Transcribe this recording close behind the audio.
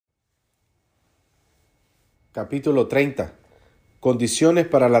Capítulo 30. Condiciones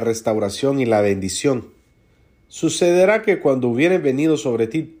para la restauración y la bendición. Sucederá que cuando hubieren venido sobre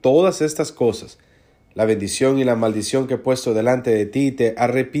ti todas estas cosas, la bendición y la maldición que he puesto delante de ti, y te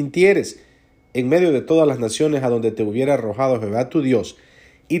arrepintieres en medio de todas las naciones a donde te hubiera arrojado Jehová tu Dios,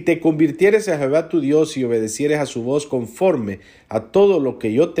 y te convirtieres a Jehová tu Dios y obedecieres a su voz conforme a todo lo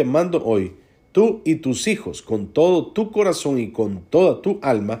que yo te mando hoy, tú y tus hijos, con todo tu corazón y con toda tu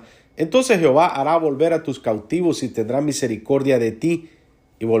alma, entonces Jehová hará volver a tus cautivos y tendrá misericordia de ti,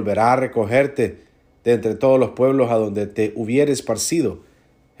 y volverá a recogerte de entre todos los pueblos a donde te hubiere esparcido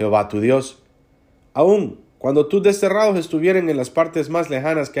Jehová tu Dios. Aun cuando tus desterrados estuvieren en las partes más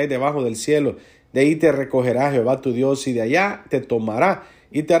lejanas que hay debajo del cielo, de ahí te recogerá Jehová tu Dios, y de allá te tomará,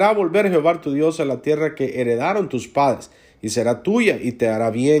 y te hará volver Jehová tu Dios a la tierra que heredaron tus padres, y será tuya, y te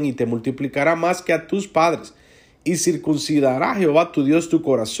hará bien, y te multiplicará más que a tus padres. Y circuncidará Jehová tu Dios tu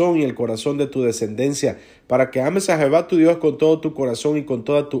corazón y el corazón de tu descendencia, para que ames a Jehová tu Dios con todo tu corazón y con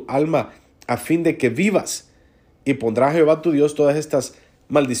toda tu alma, a fin de que vivas. Y pondrá Jehová tu Dios todas estas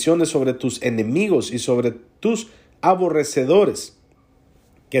maldiciones sobre tus enemigos y sobre tus aborrecedores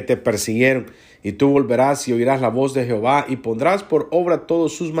que te persiguieron. Y tú volverás y oirás la voz de Jehová, y pondrás por obra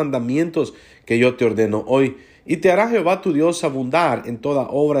todos sus mandamientos que yo te ordeno hoy. Y te hará Jehová tu Dios abundar en toda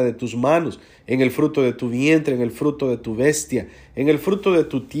obra de tus manos, en el fruto de tu vientre, en el fruto de tu bestia, en el fruto de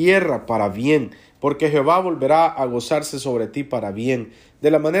tu tierra para bien, porque Jehová volverá a gozarse sobre ti para bien,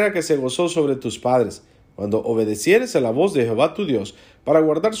 de la manera que se gozó sobre tus padres, cuando obedecieres a la voz de Jehová tu Dios, para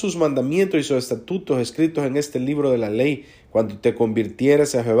guardar sus mandamientos y sus estatutos escritos en este libro de la ley, cuando te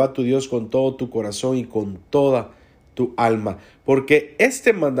convirtieres a Jehová tu Dios con todo tu corazón y con toda tu alma, porque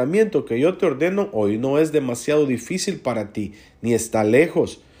este mandamiento que yo te ordeno hoy no es demasiado difícil para ti, ni está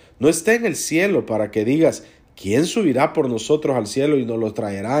lejos, no está en el cielo para que digas, ¿quién subirá por nosotros al cielo y nos lo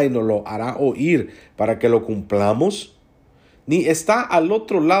traerá y nos lo hará oír para que lo cumplamos? Ni está al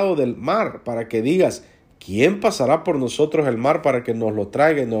otro lado del mar para que digas, ¿quién pasará por nosotros el mar para que nos lo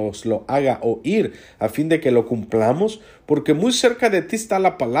traiga y nos lo haga oír a fin de que lo cumplamos? Porque muy cerca de ti está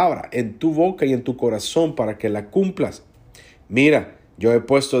la palabra, en tu boca y en tu corazón, para que la cumplas. Mira, yo he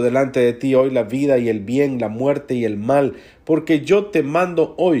puesto delante de ti hoy la vida y el bien, la muerte y el mal, porque yo te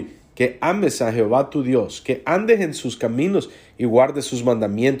mando hoy que ames a Jehová tu Dios, que andes en sus caminos y guardes sus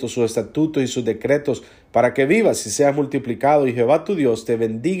mandamientos, sus estatutos y sus decretos, para que vivas y seas multiplicado, y Jehová tu Dios te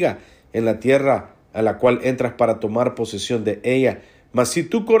bendiga en la tierra a la cual entras para tomar posesión de ella. Mas si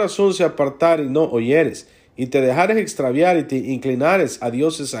tu corazón se apartare y no oyeres, y te dejares extraviar y te inclinares a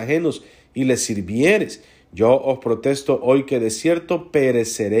dioses ajenos y les sirvieres, yo os protesto hoy que de cierto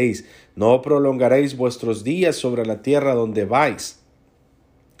pereceréis, no prolongaréis vuestros días sobre la tierra donde vais,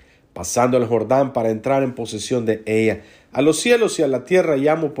 pasando el Jordán para entrar en posesión de ella. A los cielos y a la tierra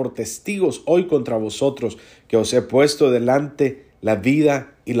llamo por testigos hoy contra vosotros, que os he puesto delante la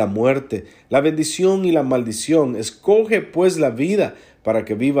vida y la muerte, la bendición y la maldición. Escoge pues la vida para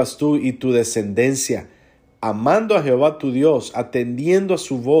que vivas tú y tu descendencia, amando a Jehová tu Dios, atendiendo a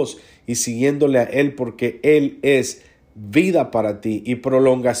su voz y siguiéndole a él, porque él es vida para ti y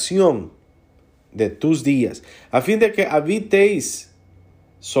prolongación de tus días, a fin de que habitéis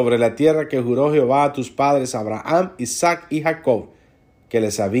sobre la tierra que juró Jehová a tus padres, Abraham, Isaac y Jacob, que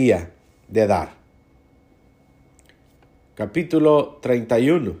les había de dar. Capítulo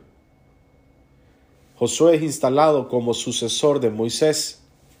 31. Josué es instalado como sucesor de Moisés.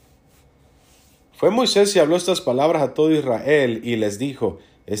 Fue Moisés y habló estas palabras a todo Israel y les dijo,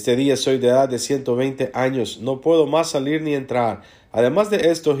 este día soy de edad de 120 años, no puedo más salir ni entrar. Además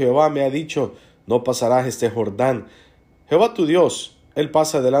de esto, Jehová me ha dicho, no pasarás este Jordán. Jehová tu Dios, él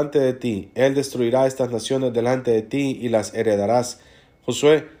pasa delante de ti, él destruirá estas naciones delante de ti y las heredarás.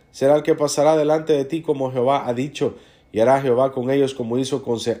 Josué será el que pasará delante de ti como Jehová ha dicho, y hará Jehová con ellos como hizo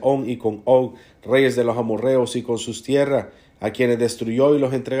con Sehón y con Og, reyes de los amorreos, y con sus tierras, a quienes destruyó, y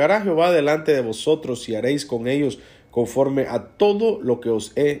los entregará Jehová delante de vosotros, y haréis con ellos conforme a todo lo que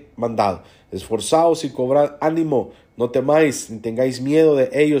os he mandado. Esforzaos y cobrad ánimo, no temáis ni tengáis miedo de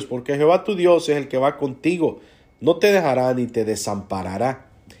ellos, porque Jehová tu Dios es el que va contigo, no te dejará ni te desamparará.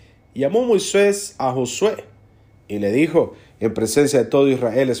 Y llamó Moisés a Josué y le dijo en presencia de todo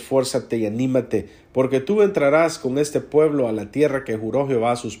Israel, esfuérzate y anímate, porque tú entrarás con este pueblo a la tierra que juró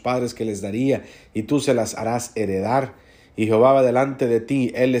Jehová a sus padres que les daría, y tú se las harás heredar. Y Jehová va delante de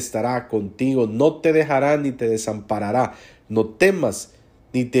ti, él estará contigo, no te dejará ni te desamparará, no temas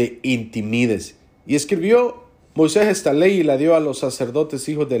ni te intimides. Y escribió Moisés esta ley y la dio a los sacerdotes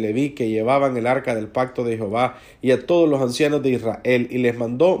hijos de Leví que llevaban el arca del pacto de Jehová y a todos los ancianos de Israel, y les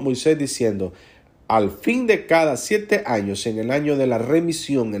mandó Moisés diciendo, al fin de cada 7 años, en el año de la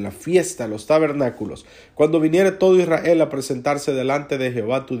remisión, en la fiesta de los tabernáculos, cuando viniere todo Israel a presentarse delante de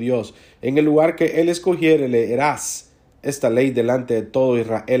Jehová tu Dios, en el lugar que él escogiere, leerás esta ley delante de todo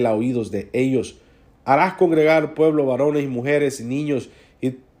Israel a oídos de ellos. Harás congregar al pueblo, varones y mujeres y niños,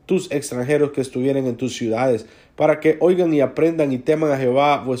 y tus extranjeros que estuvieren en tus ciudades, para que oigan y aprendan y teman a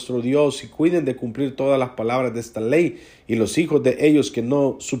Jehová vuestro Dios y cuiden de cumplir todas las palabras de esta ley. Y los hijos de ellos que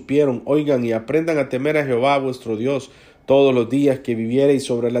no supieron oigan y aprendan a temer a Jehová vuestro Dios todos los días que viviereis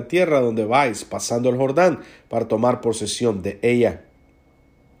sobre la tierra donde vais, pasando el Jordán, para tomar posesión de ella.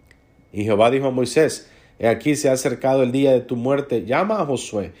 Y Jehová dijo a Moisés: He aquí se ha acercado el día de tu muerte, llama a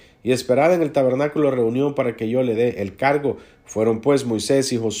Josué y esperad en el tabernáculo de reunión para que yo le dé el cargo. Fueron pues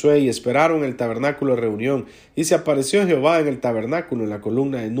Moisés y Josué y esperaron en el tabernáculo de reunión. Y se apareció Jehová en el tabernáculo en la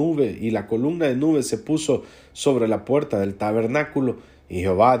columna de nube, y la columna de nube se puso sobre la puerta del tabernáculo. Y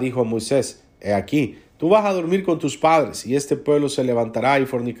Jehová dijo a Moisés: He aquí, tú vas a dormir con tus padres, y este pueblo se levantará y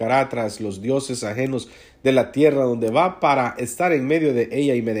fornicará tras los dioses ajenos de la tierra donde va para estar en medio de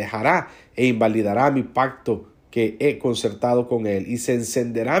ella, y me dejará e invalidará mi pacto que he concertado con él, y se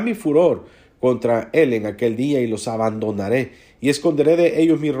encenderá mi furor contra él en aquel día, y los abandonaré, y esconderé de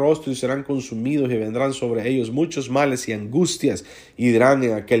ellos mi rostro, y serán consumidos, y vendrán sobre ellos muchos males y angustias, y dirán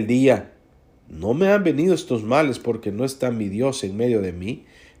en aquel día: ¿no me han venido estos males porque no está mi Dios en medio de mí?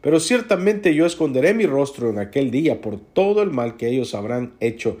 Pero ciertamente yo esconderé mi rostro en aquel día por todo el mal que ellos habrán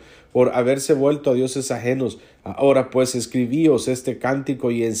hecho, por haberse vuelto a dioses ajenos. Ahora pues escribíos este cántico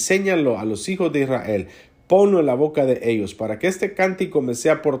y enséñalo a los hijos de Israel. Ponlo en la boca de ellos, para que este cántico me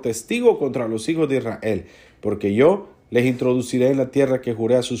sea por testigo contra los hijos de Israel, porque yo les introduciré en la tierra que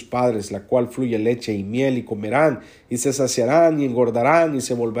juré a sus padres, la cual fluye leche y miel, y comerán, y se saciarán, y engordarán, y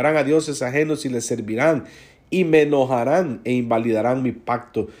se volverán a dioses ajenos, y les servirán, y me enojarán, e invalidarán mi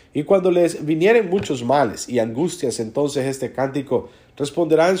pacto. Y cuando les vinieren muchos males y angustias, entonces este cántico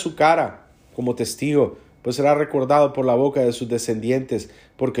responderá en su cara como testigo, pues será recordado por la boca de sus descendientes,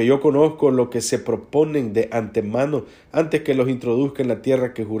 porque yo conozco lo que se proponen de antemano, antes que los introduzca en la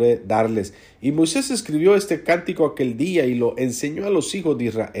tierra que juré darles. Y Moisés escribió este cántico aquel día, y lo enseñó a los hijos de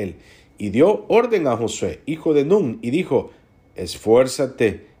Israel. Y dio orden a Josué, hijo de Nun, y dijo: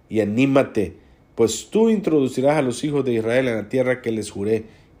 Esfuérzate y anímate, pues tú introducirás a los hijos de Israel en la tierra que les juré,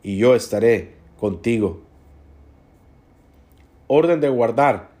 y yo estaré contigo. Orden de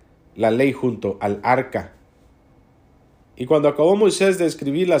guardar la ley junto al arca. Y cuando acabó Moisés de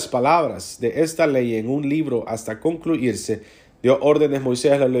escribir las palabras de esta ley en un libro hasta concluirse, dio órdenes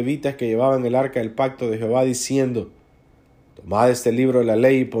Moisés a los levitas que llevaban el arca del pacto de Jehová, diciendo: Tomad este libro de la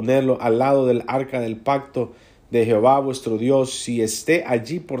ley y ponedlo al lado del arca del pacto de Jehová vuestro Dios, si esté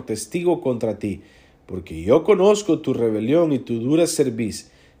allí por testigo contra ti, porque yo conozco tu rebelión y tu dura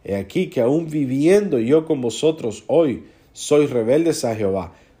cerviz. He aquí que aún viviendo yo con vosotros hoy, sois rebeldes a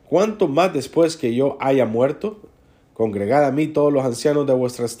Jehová. ¿Cuánto más después que yo haya muerto? Congregad a mí todos los ancianos de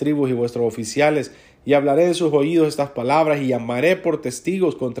vuestras tribus y vuestros oficiales, y hablaré en sus oídos estas palabras, y llamaré por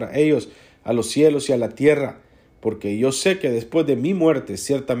testigos contra ellos a los cielos y a la tierra, porque yo sé que después de mi muerte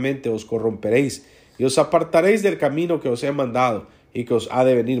ciertamente os corromperéis, y os apartaréis del camino que os he mandado, y que os ha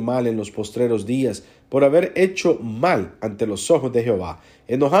de venir mal en los postreros días, por haber hecho mal ante los ojos de Jehová,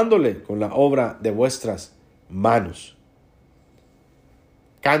 enojándole con la obra de vuestras manos.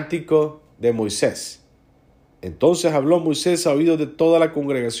 Cántico de Moisés. Entonces habló Moisés a oídos de toda la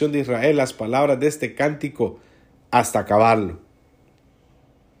congregación de Israel las palabras de este cántico hasta acabarlo.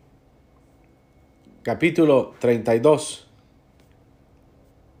 Capítulo 32.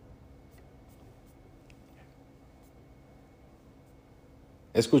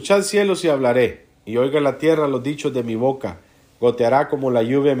 Escuchad cielos y hablaré, y oiga la tierra los dichos de mi boca. Goteará como la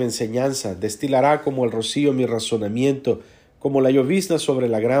lluvia mi enseñanza, destilará como el rocío mi razonamiento, como la llovizna sobre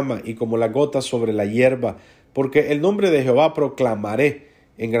la grama y como la gota sobre la hierba, porque el nombre de Jehová proclamaré.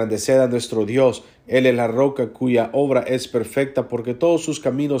 Engrandeced a nuestro Dios, Él es la roca cuya obra es perfecta, porque todos sus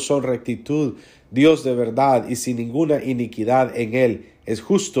caminos son rectitud. Dios de verdad y sin ninguna iniquidad en Él, es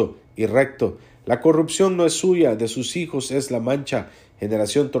justo y recto. La corrupción no es suya, de sus hijos es la mancha,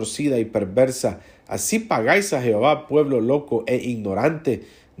 generación torcida y perversa. Así pagáis a Jehová, pueblo loco e ignorante.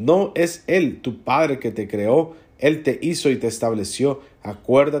 ¿No es Él tu Padre que te creó? Él te hizo y te estableció.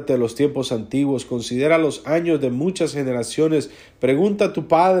 Acuérdate de los tiempos antiguos, considera los años de muchas generaciones. Pregunta a tu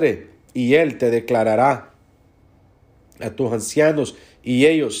padre, y él te declarará. A tus ancianos, y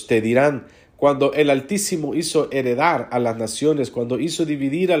ellos te dirán. Cuando el Altísimo hizo heredar a las naciones, cuando hizo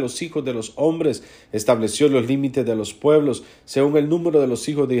dividir a los hijos de los hombres, estableció los límites de los pueblos, según el número de los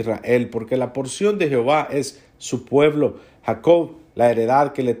hijos de Israel, porque la porción de Jehová es su pueblo, Jacob la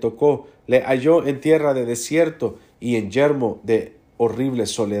heredad que le tocó. le halló en tierra de desierto y en yermo de horrible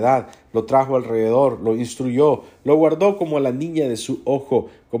soledad. Lo trajo alrededor, lo instruyó, lo guardó como a la niña de su ojo,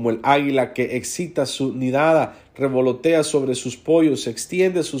 como el águila que excita su nidada, revolotea sobre sus pollos,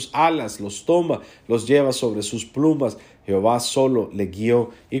 extiende sus alas, los toma, los lleva sobre sus plumas. Jehová solo le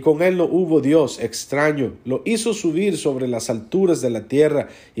guió, y con él no hubo Dios extraño. Lo hizo subir sobre las alturas de la tierra,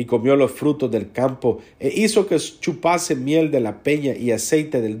 y comió los frutos del campo, e hizo que chupase miel de la peña y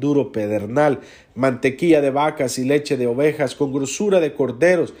aceite del duro pedernal, mantequilla de vacas y leche de ovejas, con grosura de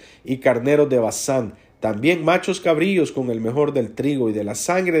corderos y carneros de Basán. También machos cabrillos con el mejor del trigo, y de la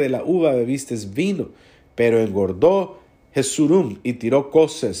sangre de la uva bebistes vino. Pero engordó Jesurún y tiró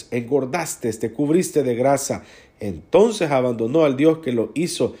coces, engordaste, te cubriste de grasa. Entonces abandonó al Dios que lo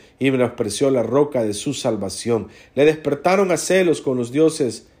hizo y menospreció la roca de su salvación. Le despertaron a celos con los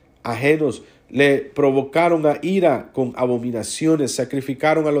dioses ajenos, le provocaron a ira con abominaciones,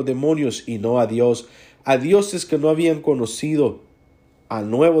 sacrificaron a los demonios y no a Dios, a dioses que no habían conocido, a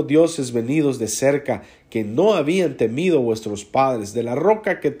nuevos dioses venidos de cerca, que no habían temido vuestros padres. De la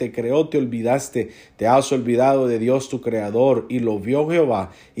roca que te creó te olvidaste, te has olvidado de Dios tu creador. Y lo vio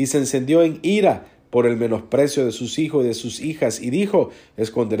Jehová, y se encendió en ira por el menosprecio de sus hijos y de sus hijas, y dijo: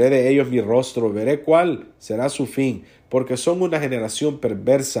 esconderé de ellos mi rostro, veré cuál será su fin, porque son una generación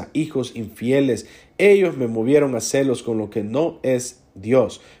perversa, hijos infieles. Ellos me movieron a celos con lo que no es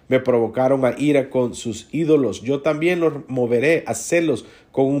Dios, me provocaron a ira con sus ídolos. Yo también los moveré a celos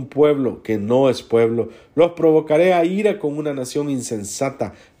con un pueblo que no es pueblo. Los provocaré a ira con una nación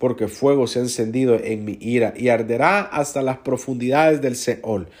insensata, porque fuego se ha encendido en mi ira, y arderá hasta las profundidades del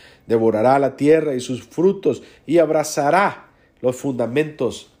Seol. Devorará la tierra y sus frutos, y abrazará los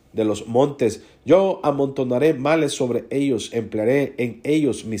fundamentos de los montes. Yo amontonaré males sobre ellos, emplearé en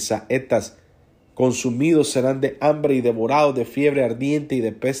ellos mis saetas. Consumidos serán de hambre y devorados de fiebre ardiente y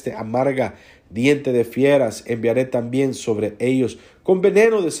de peste amarga. Diente de fieras enviaré también sobre ellos, con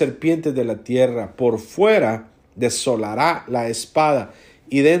veneno de serpientes de la tierra. Por fuera desolará la espada,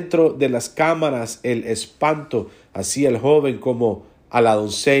 y dentro de las cámaras el espanto, así al joven como a la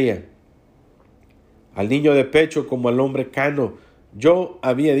doncella, al niño de pecho como al hombre cano. Yo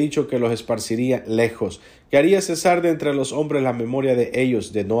había dicho que los esparciría lejos, que haría cesar de entre los hombres la memoria de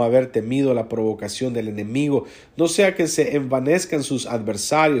ellos, de no haber temido la provocación del enemigo, no sea que se envanezcan sus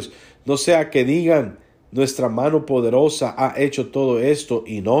adversarios, no sea que digan: nuestra mano poderosa ha hecho todo esto,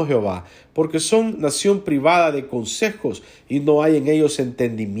 y no Jehová, porque son nación privada de consejos, y no hay en ellos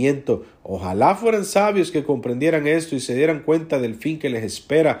entendimiento. Ojalá fueran sabios que comprendieran esto y se dieran cuenta del fin que les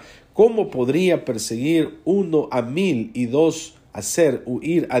espera. ¿Cómo podría perseguir uno a 1000 y dos hacer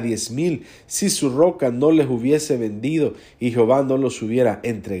huir a 10,000 si su roca no les hubiese vendido y Jehová no los hubiera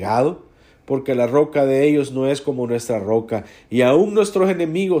entregado? Porque la roca de ellos no es como nuestra roca, y aún nuestros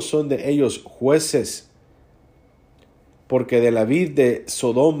enemigos son de ellos jueces. Porque de la vid de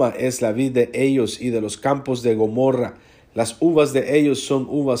Sodoma es la vid de ellos, y de los campos de Gomorra. Las uvas de ellos son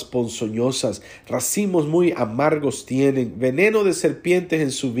uvas ponzoñosas, racimos muy amargos tienen, veneno de serpientes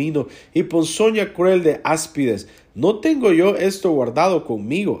en su vino, y ponzoña cruel de áspides. ¿No tengo yo esto guardado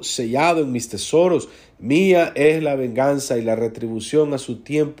conmigo, sellado en mis tesoros? Mía es la venganza y la retribución a su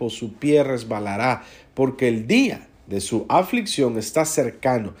tiempo, su pie resbalará, porque el día de su aflicción está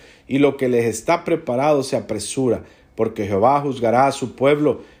cercano, y lo que les está preparado se apresura. Porque Jehová juzgará a su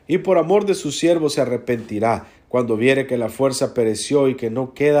pueblo, y por amor de sus siervos se arrepentirá, cuando viere que la fuerza pereció y que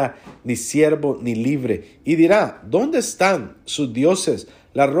no queda ni siervo ni libre. Y dirá: ¿dónde están sus dioses,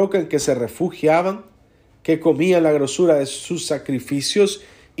 la roca en que se refugiaban, que comían la grosura de sus sacrificios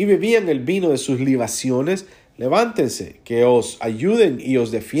y bebían el vino de sus libaciones? Levántense, que os ayuden y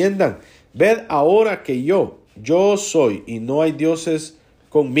os defiendan. Ved ahora que yo soy, y no hay dioses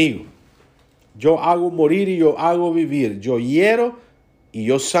conmigo. Yo hago morir y yo hago vivir, yo hiero y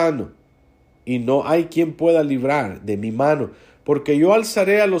yo sano, y no hay quien pueda librar de mi mano. Porque yo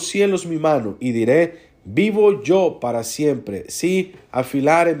alzaré a los cielos mi mano y diré: vivo yo para siempre. Sí,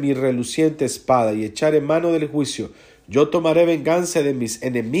 afilare mi reluciente espada y echaré mano del juicio. Yo tomaré venganza de mis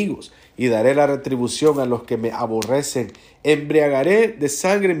enemigos y daré la retribución a los que me aborrecen. Embriagaré de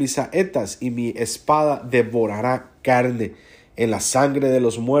sangre mis saetas, y mi espada devorará carne. En la sangre de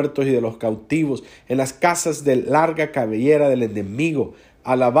los muertos y de los cautivos, en las casas de larga cabellera del enemigo.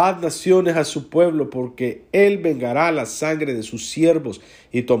 Alabad naciones a su pueblo, porque él vengará la sangre de sus siervos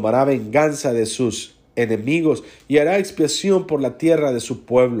y tomará venganza de sus enemigos y hará expiación por la tierra de su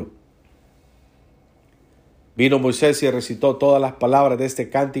pueblo. Vino Moisés y recitó todas las palabras de este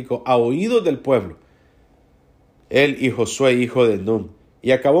cántico a oídos del pueblo, él y Josué hijo de Nun.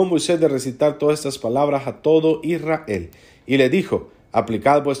 Y acabó Moisés de recitar todas estas palabras a todo Israel. Y le dijo: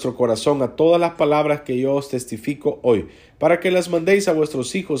 Aplicad vuestro corazón a todas las palabras que yo os testifico hoy, para que las mandéis a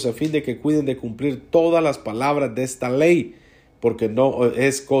vuestros hijos a fin de que cuiden de cumplir todas las palabras de esta ley, porque no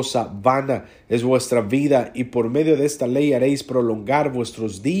es cosa vana, es vuestra vida, y por medio de esta ley haréis prolongar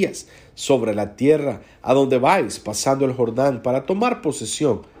vuestros días sobre la tierra, a donde vais pasando el Jordán para tomar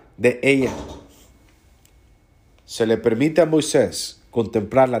posesión de ella. Se le permite a Moisés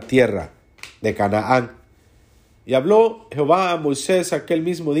contemplar la tierra de Canaán. Y habló Jehová a Moisés aquel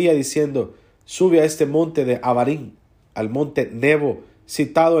mismo día diciendo: sube a este monte de Abarim, al monte Nebo,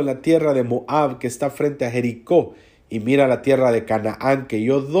 citado en la tierra de Moab, que está frente a Jericó, y mira la tierra de Canaán, que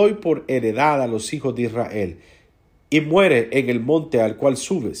yo doy por heredad a los hijos de Israel, y muere en el monte al cual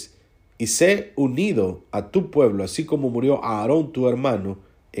subes, y sé unido a tu pueblo, así como murió Aarón tu hermano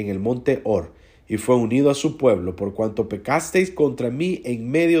en el monte Hor, y fue unido a su pueblo, por cuanto pecasteis contra mí en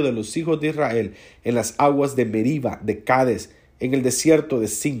medio de los hijos de Israel, en las aguas de Meriba, de Cades, en el desierto de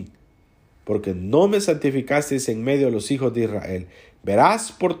Sin, porque no me santificasteis en medio de los hijos de Israel.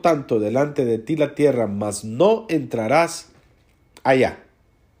 Verás, por tanto, delante de ti la tierra, mas no entrarás allá,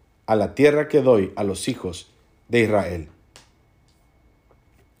 a la tierra que doy a los hijos de Israel.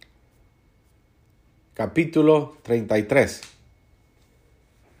 Capítulo 33.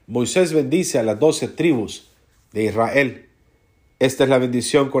 Moisés bendice a las 12 tribus de Israel. Esta es la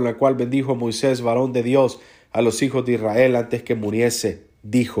bendición con la cual bendijo Moisés, varón de Dios, a los hijos de Israel antes que muriese.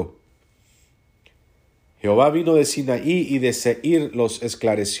 Dijo: Jehová vino de Sinaí y de Seir los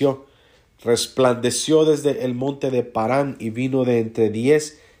esclareció. Resplandeció desde el monte de Parán y vino de entre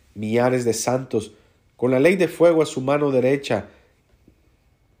 10 millares de santos. Con la ley de fuego a su mano derecha,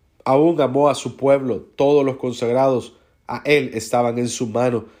 aún amó a su pueblo. Todos los consagrados a él estaban en su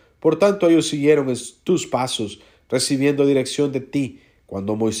mano. Por tanto ellos siguieron en tus pasos, recibiendo dirección de ti,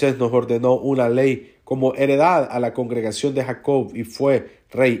 cuando Moisés nos ordenó una ley como heredad a la congregación de Jacob, y fue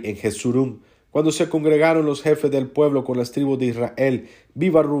rey en Jesurún. Cuando se congregaron los jefes del pueblo con las tribus de Israel: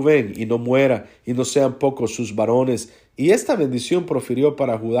 viva Rubén y no muera, y no sean pocos sus varones. Y esta bendición profirió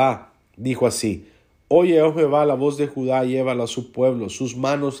para Judá. Dijo así: oye, oh Jehová, la voz de Judá, llévala a su pueblo, sus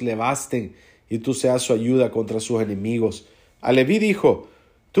manos le basten, y tú seas su ayuda contra sus enemigos. A Leví dijo: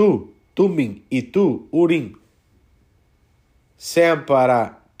 tú, Tumim, y tú, Urim, sean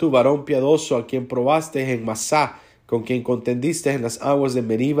para tu varón piadoso, a quien probaste en Masá, con quien contendiste en las aguas de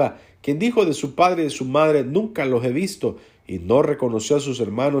Meriba, quien dijo de su padre y de su madre: nunca los he visto, y no reconoció a sus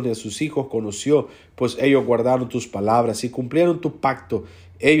hermanos ni a sus hijos conoció, pues ellos guardaron tus palabras y cumplieron tu pacto.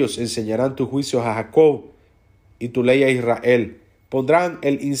 Ellos enseñarán tus juicios a Jacob y tu ley a Israel. Pondrán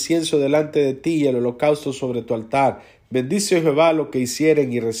el incienso delante de ti y el holocausto sobre tu altar. Bendice, oh Jehová, lo que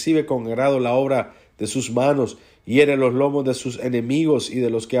hicieren, y recibe con agrado la obra de sus manos. Hiere los lomos de sus enemigos y de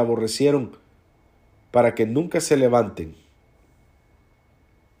los que aborrecieron, para que nunca se levanten.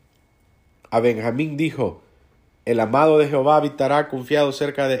 A Benjamín dijo: el amado de Jehová habitará confiado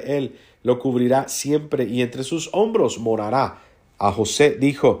cerca de él, lo cubrirá siempre, y entre sus hombros morará. A José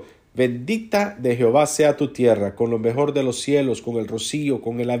dijo: bendita de Jehová sea tu tierra, con lo mejor de los cielos, con el rocío,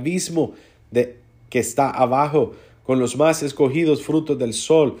 con el abismo que está abajo, con los más escogidos frutos del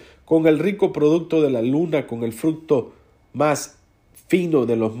sol, con el rico producto de la luna, con el fruto más fino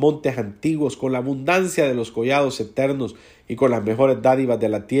de los montes antiguos, con la abundancia de los collados eternos, y con las mejores dádivas de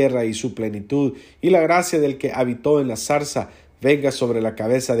la tierra y su plenitud, y la gracia del que habitó en la zarza venga sobre la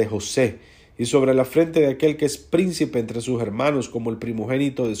cabeza de José, y sobre la frente de aquel que es príncipe entre sus hermanos, como el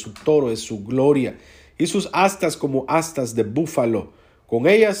primogénito de su toro es su gloria, y sus astas como astas de búfalo. Con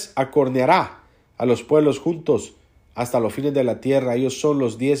ellas acorneará a los pueblos juntos hasta los fines de la tierra. Ellos son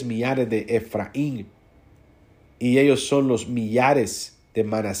los 10 millares de Efraín, y ellos son los millares de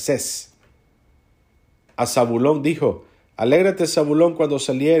Manasés. A Zabulón dijo: alégrate, Zabulón, cuando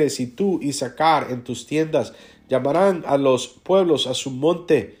salieres, y tú, Isaacar, en tus tiendas. Llamarán a los pueblos a su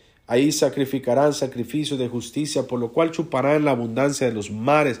monte. Ahí sacrificarán sacrificios de justicia, por lo cual chuparán la abundancia de los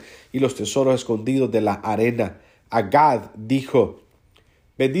mares y los tesoros escondidos de la arena. A Gad dijo: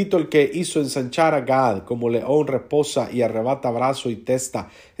 bendito el que hizo ensanchar a Gad, como león reposa y arrebata brazo y testa.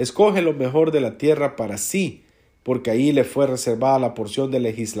 Escoge lo mejor de la tierra para sí, porque ahí le fue reservada la porción del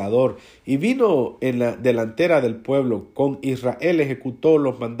legislador. Y vino en la delantera del pueblo. Con Israel ejecutó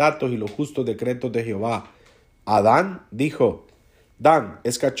los mandatos y los justos decretos de Jehová. A Dan dijo: Dan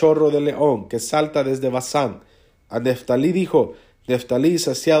es cachorro de león que salta desde Basán. A Neftalí dijo: Neftalí,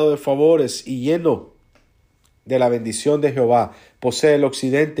 saciado de favores y lleno de la bendición de Jehová, posee el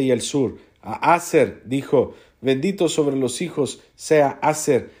occidente y el sur. A Aser dijo: bendito sobre los hijos sea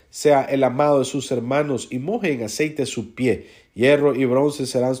Aser, sea el amado de sus hermanos, y moje en aceite su pie. Hierro y bronce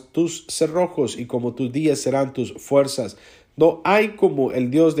serán tus cerrojos, y como tus días serán tus fuerzas. No hay como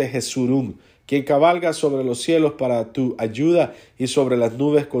el Dios de Jesurún, quien cabalga sobre los cielos para tu ayuda y sobre las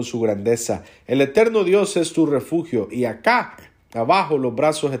nubes con su grandeza. El eterno Dios es tu refugio, y acá, abajo, los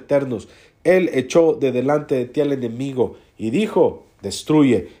brazos eternos. Él echó de delante de ti al enemigo y dijo: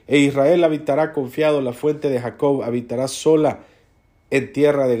 destruye. E Israel habitará confiado, la fuente de Jacob habitará sola en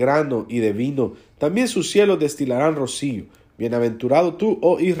tierra de grano y de vino. También sus cielos destilarán rocío. Bienaventurado tú,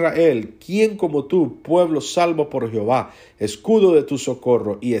 oh Israel, ¿quién como tú, pueblo salvo por Jehová, escudo de tu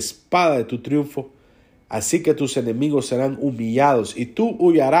socorro y espada de tu triunfo? Así que tus enemigos serán humillados y tú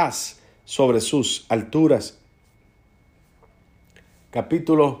huyarás sobre sus alturas.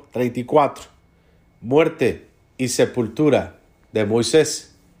 Capítulo 34. Muerte y sepultura de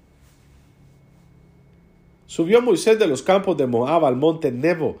Moisés. Subió Moisés de los campos de Moab al monte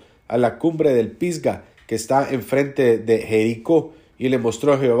Nebo, a la cumbre del Pisga, que está enfrente de Jericó, y le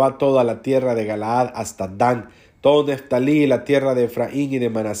mostró a Jehová toda la tierra de Galaad hasta Dan, todo Neftalí, la tierra de Efraín y de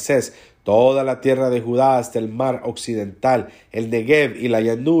Manasés, toda la tierra de Judá hasta el mar occidental, el Negev y la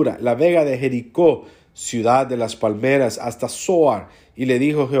llanura, la vega de Jericó, ciudad de las palmeras, hasta Zoar. Y le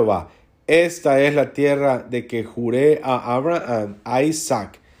dijo Jehová: esta es la tierra de que juré a Abraham, a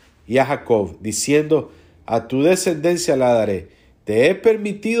Isaac y a Jacob, diciendo: a tu descendencia la daré. Te he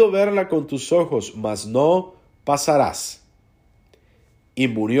permitido verla con tus ojos, mas no pasarás. Y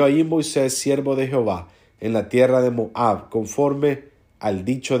murió allí Moisés, siervo de Jehová, en la tierra de Moab, conforme al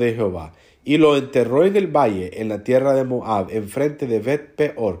dicho de Jehová. Y lo enterró en el valle, en la tierra de Moab, enfrente de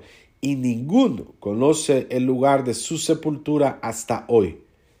Bet-peor. Y ninguno conoce el lugar de su sepultura hasta hoy.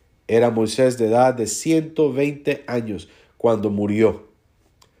 Era Moisés de edad de 120 años cuando murió.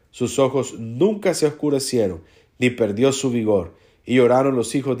 Sus ojos nunca se oscurecieron, ni perdió su vigor. Y lloraron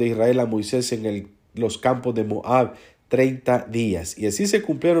los hijos de Israel a Moisés en los campos de Moab 30 días. Y así se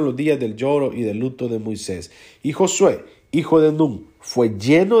cumplieron los días del lloro y del luto de Moisés. Y Josué, hijo de Nun, fue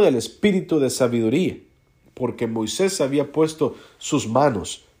lleno del espíritu de sabiduría, porque Moisés había puesto sus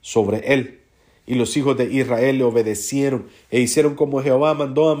manos sobre él. Y los hijos de Israel le obedecieron e hicieron como Jehová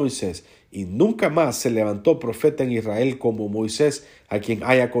mandó a Moisés. Y nunca más se levantó profeta en Israel como Moisés, a quien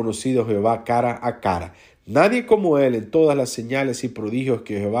haya conocido Jehová cara a cara. Nadie como él en todas las señales y prodigios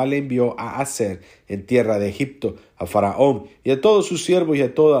que Jehová le envió a hacer en tierra de Egipto, a Faraón y a todos sus siervos y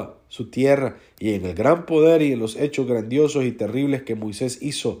a toda su tierra, y en el gran poder y en los hechos grandiosos y terribles que Moisés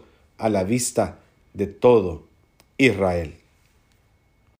hizo a la vista de todo Israel.